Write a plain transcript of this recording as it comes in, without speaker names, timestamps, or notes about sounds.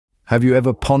Have you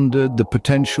ever pondered the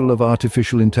potential of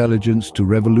artificial intelligence to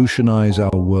revolutionize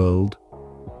our world?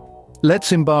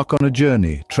 Let's embark on a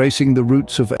journey, tracing the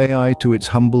roots of AI to its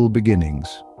humble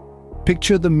beginnings.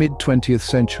 Picture the mid-20th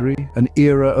century, an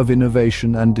era of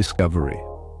innovation and discovery.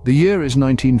 The year is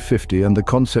 1950, and the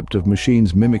concept of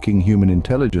machines mimicking human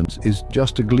intelligence is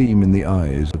just a gleam in the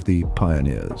eyes of the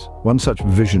pioneers. One such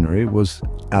visionary was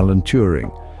Alan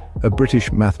Turing, a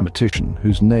British mathematician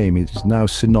whose name is now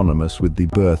synonymous with the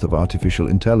birth of artificial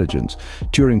intelligence.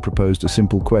 Turing proposed a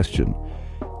simple question: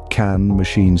 can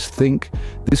machines think?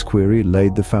 This query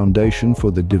laid the foundation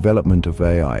for the development of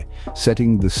AI,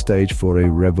 setting the stage for a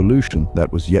revolution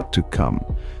that was yet to come.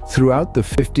 Throughout the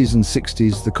 50s and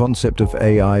 60s, the concept of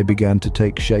AI began to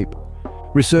take shape.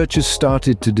 Researchers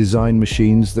started to design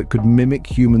machines that could mimic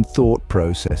human thought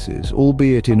processes,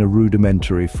 albeit in a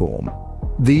rudimentary form.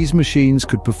 These machines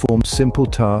could perform simple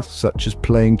tasks such as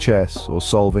playing chess or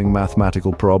solving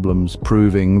mathematical problems,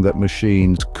 proving that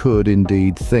machines could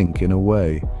indeed think in a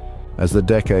way. As the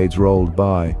decades rolled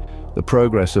by, the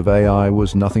progress of AI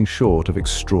was nothing short of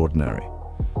extraordinary.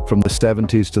 From the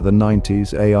 70s to the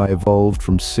 90s, AI evolved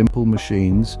from simple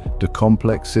machines to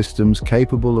complex systems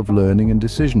capable of learning and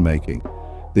decision-making.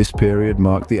 This period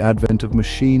marked the advent of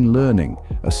machine learning,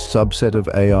 a subset of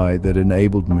AI that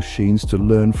enabled machines to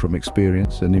learn from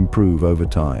experience and improve over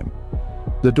time.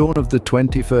 The dawn of the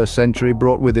 21st century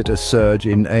brought with it a surge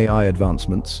in AI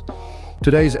advancements.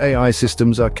 Today's AI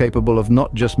systems are capable of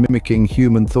not just mimicking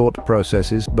human thought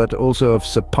processes, but also of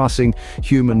surpassing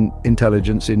human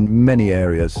intelligence in many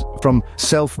areas. From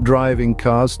self-driving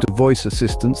cars to voice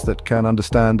assistants that can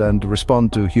understand and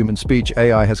respond to human speech,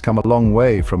 AI has come a long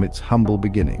way from its humble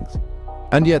beginnings.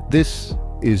 And yet this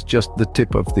is just the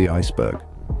tip of the iceberg.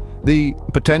 The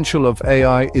potential of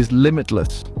AI is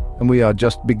limitless, and we are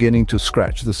just beginning to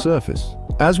scratch the surface.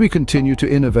 As we continue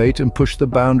to innovate and push the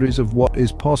boundaries of what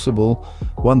is possible,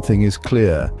 one thing is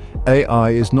clear: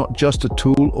 AI is not just a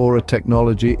tool or a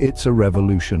technology, it's a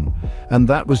revolution. And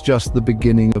that was just the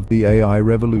beginning of the AI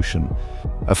revolution.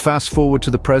 A fast forward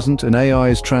to the present, and AI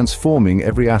is transforming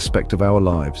every aspect of our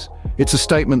lives. It's a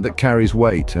statement that carries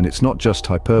weight, and it's not just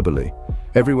hyperbole.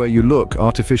 Everywhere you look,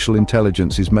 artificial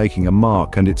intelligence is making a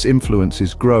mark, and its influence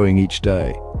is growing each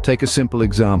day. Take a simple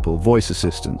example: voice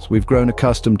assistants. We've grown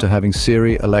accustomed to having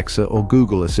Siri, Alexa, or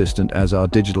Google Assistant as our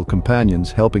digital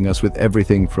companions, helping us with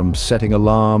everything from setting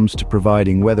alarms to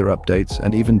providing weather updates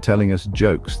and even telling us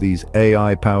jokes. These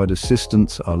AI-powered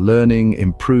assistants are learning,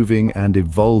 improving, and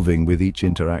evolving with each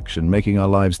interaction, making our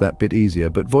lives that bit easier.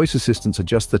 But voice assistants are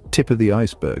just the tip of the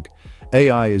iceberg.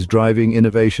 AI is driving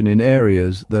innovation in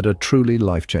areas that are truly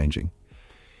life-changing.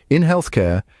 In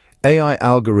healthcare, AI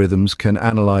algorithms can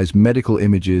analyze medical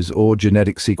images or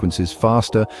genetic sequences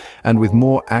faster and with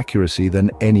more accuracy than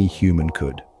any human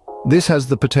could. This has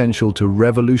the potential to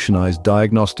revolutionize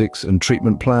diagnostics and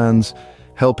treatment plans,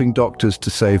 helping doctors to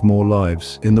save more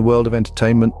lives. In the world of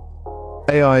entertainment,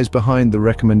 AI is behind the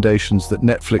recommendations that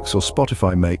Netflix or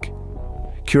Spotify make,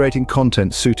 curating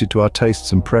content suited to our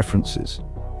tastes and preferences.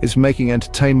 It's making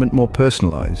entertainment more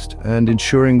personalized and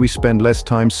ensuring we spend less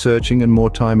time searching and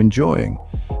more time enjoying.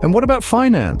 And what about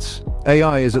finance?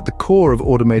 AI is at the core of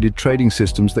automated trading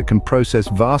systems that can process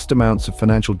vast amounts of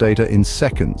financial data in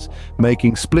seconds,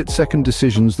 making split-second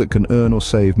decisions that can earn or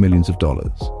save millions of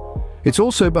dollars. It's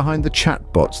also behind the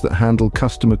chatbots that handle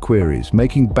customer queries,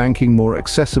 making banking more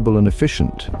accessible and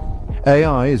efficient.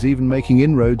 AI is even making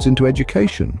inroads into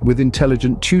education, with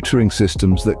intelligent tutoring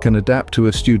systems that can adapt to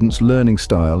a student's learning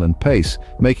style and pace,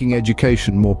 making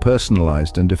education more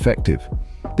personalized and effective.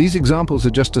 These examples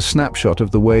are just a snapshot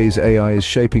of the ways AI is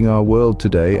shaping our world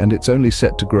today, and it's only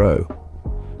set to grow.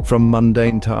 From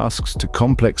mundane tasks to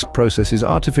complex processes,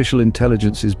 artificial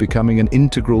intelligence is becoming an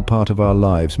integral part of our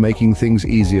lives, making things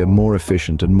easier, more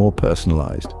efficient, and more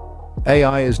personalized.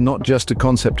 AI is not just a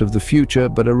concept of the future,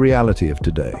 but a reality of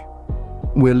today.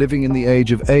 We're living in the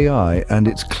age of AI, and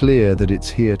it's clear that it's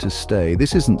here to stay.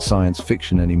 This isn't science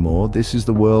fiction anymore. This is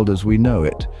the world as we know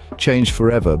it, changed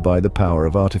forever by the power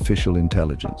of artificial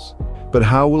intelligence. But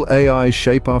how will AI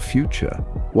shape our future?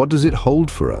 What does it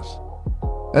hold for us?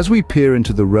 As we peer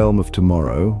into the realm of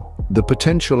tomorrow, the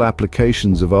potential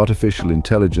applications of artificial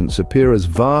intelligence appear as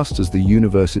vast as the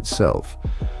universe itself.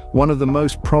 One of the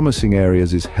most promising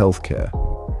areas is healthcare.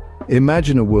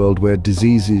 Imagine a world where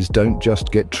diseases don't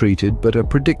just get treated but are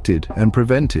predicted and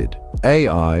prevented.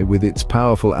 AI, with its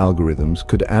powerful algorithms,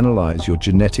 could analyze your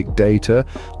genetic data,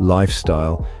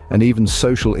 lifestyle, and even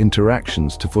social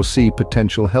interactions to foresee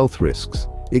potential health risks.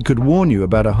 It could warn you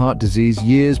about a heart disease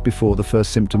years before the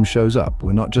first symptom shows up.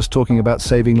 We're not just talking about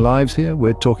saving lives here,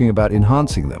 we're talking about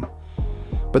enhancing them.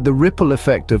 But the ripple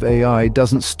effect of AI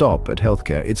doesn't stop at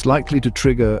healthcare. It's likely to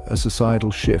trigger a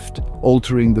societal shift,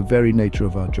 altering the very nature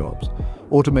of our jobs.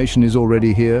 Automation is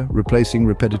already here, replacing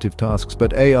repetitive tasks,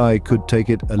 but AI could take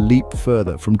it a leap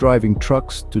further. From driving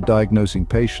trucks to diagnosing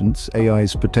patients,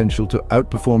 AI's potential to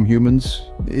outperform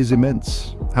humans is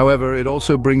immense. However, it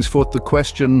also brings forth the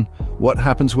question, what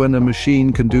happens when a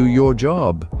machine can do your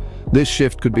job? This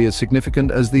shift could be as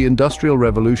significant as the Industrial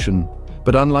Revolution.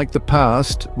 But unlike the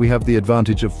past, we have the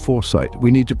advantage of foresight.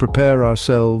 We need to prepare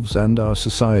ourselves and our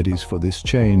societies for this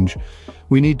change.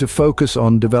 We need to focus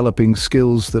on developing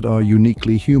skills that are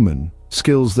uniquely human,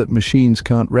 skills that machines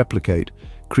can't replicate: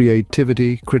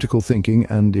 creativity, critical thinking,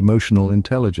 and emotional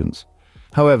intelligence.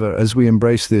 However, as we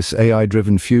embrace this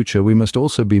AI-driven future, we must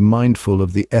also be mindful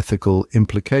of the ethical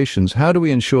implications. How do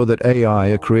we ensure that AI,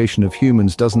 a creation of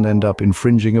humans, doesn't end up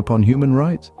infringing upon human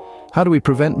rights? How do we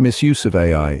prevent misuse of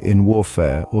AI in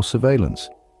warfare or surveillance?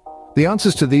 The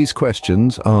answers to these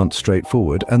questions aren't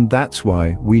straightforward, and that's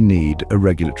why we need a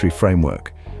regulatory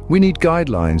framework. We need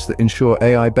guidelines that ensure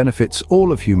AI benefits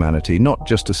all of humanity, not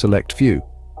just a select few.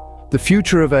 The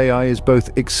future of AI is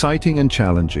both exciting and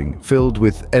challenging, filled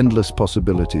with endless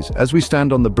possibilities. As we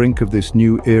stand on the brink of this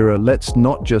new era, let's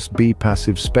not just be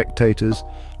passive spectators.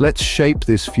 Let's shape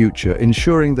this future,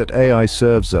 ensuring that AI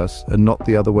serves us and not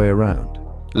the other way around.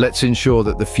 Let's ensure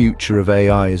that the future of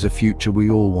AI is a future we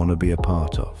all want to be a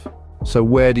part of. So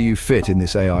where do you fit in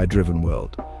this AI-driven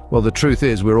world? Well, the truth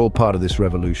is we're all part of this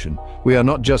revolution. We are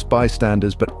not just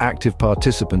bystanders, but active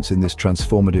participants in this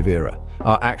transformative era.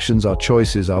 Our actions, our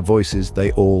choices, our voices,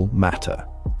 they all matter.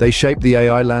 They shape the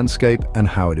AI landscape and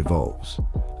how it evolves.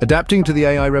 Adapting to the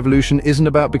AI revolution isn't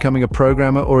about becoming a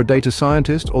programmer or a data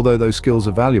scientist, although those skills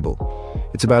are valuable.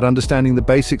 It's about understanding the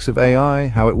basics of AI,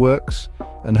 how it works,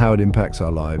 and how it impacts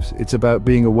our lives. It's about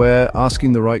being aware,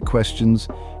 asking the right questions,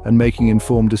 and making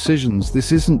informed decisions.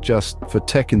 This isn't just for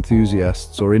tech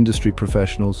enthusiasts or industry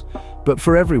professionals, but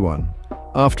for everyone.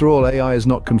 After all, AI is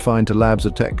not confined to labs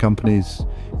or tech companies.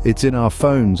 It's in our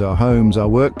phones, our homes, our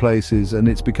workplaces, and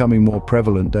it's becoming more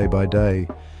prevalent day by day.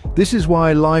 This is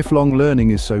why lifelong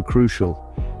learning is so crucial.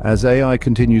 As AI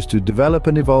continues to develop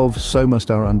and evolve, so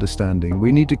must our understanding.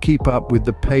 We need to keep up with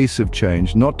the pace of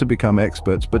change, not to become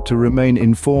experts, but to remain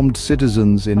informed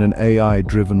citizens in an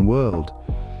AI-driven world.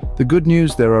 The good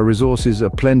news, there are resources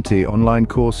aplenty: online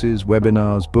courses,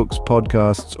 webinars, books,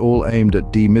 podcasts, all aimed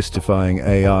at demystifying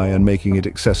AI and making it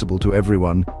accessible to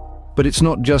everyone. But it's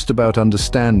not just about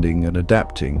understanding and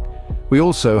adapting. We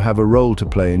also have a role to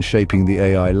play in shaping the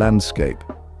AI landscape.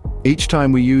 Each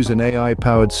time we use an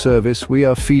AI-powered service, we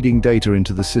are feeding data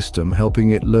into the system, helping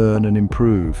it learn and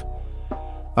improve.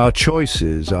 Our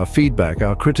choices, our feedback,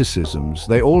 our criticisms,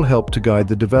 they all help to guide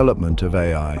the development of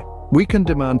AI. We can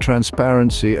demand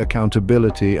transparency,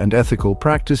 accountability, and ethical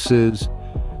practices.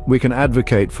 We can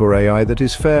advocate for AI that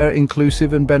is fair,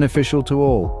 inclusive, and beneficial to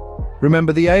all.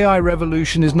 Remember, the AI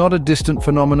revolution is not a distant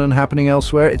phenomenon happening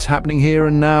elsewhere. It's happening here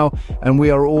and now, and we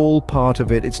are all part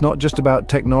of it. It's not just about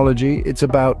technology, it's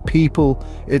about people.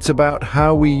 It's about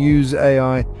how we use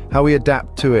AI, how we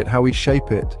adapt to it, how we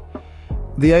shape it.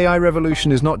 The AI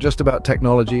revolution is not just about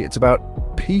technology, it's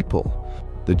about people.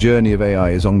 The journey of AI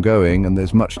is ongoing, and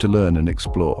there's much to learn and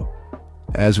explore.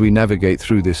 As we navigate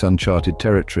through this uncharted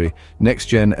territory,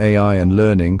 next-gen AI and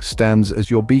learning stands as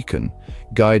your beacon,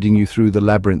 guiding you through the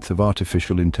labyrinth of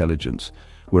artificial intelligence.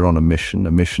 We're on a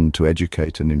mission to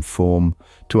educate and inform,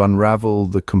 to unravel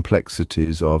the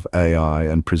complexities of AI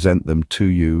and present them to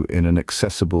you in an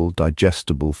accessible,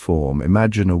 digestible form.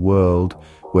 Imagine a world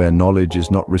where knowledge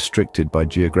is not restricted by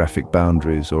geographic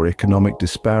boundaries or economic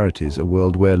disparities, a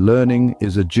world where learning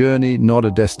is a journey, not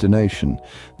a destination.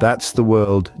 That's the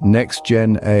world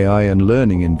next-gen AI and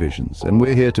learning envisions, and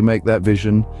we're here to make that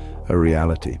vision a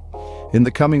reality. In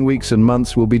the coming weeks and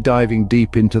months, we'll be diving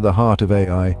deep into the heart of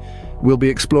AI. We'll be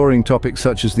exploring topics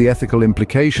such as the ethical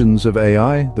implications of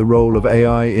AI, the role of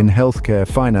AI in healthcare,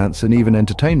 finance, and even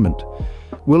entertainment.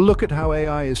 We'll look at how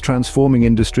AI is transforming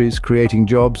industries, creating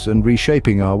jobs, and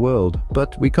reshaping our world.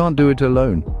 But we can't do it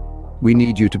alone. We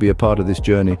need you to be a part of this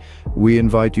journey. We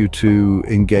invite you to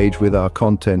engage with our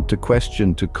content, to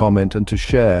question, to comment, and to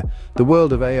share. The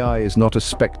world of AI is not a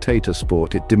spectator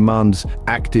sport. It demands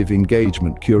active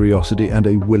engagement, curiosity, and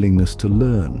a willingness to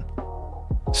learn.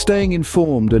 Staying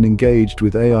informed and engaged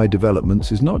with AI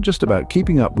developments is not just about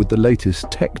keeping up with the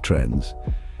latest tech trends.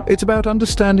 It's about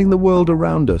understanding the world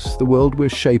around us, the world we're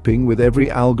shaping with every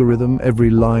algorithm, every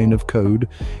line of code.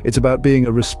 It's about being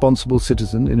a responsible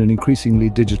citizen in an increasingly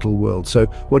digital world. So,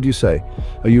 what do you say?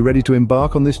 Are you ready to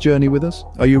embark on this journey with us?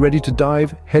 Are you ready to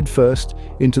dive headfirst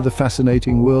into the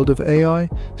fascinating world of AI?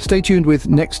 Stay tuned with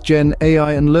Next Gen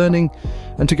AI and Learning,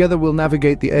 and together we'll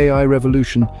navigate the AI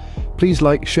revolution. Please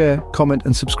like, share, comment,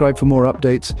 and subscribe for more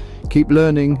updates. Keep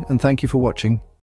learning, and thank you for watching.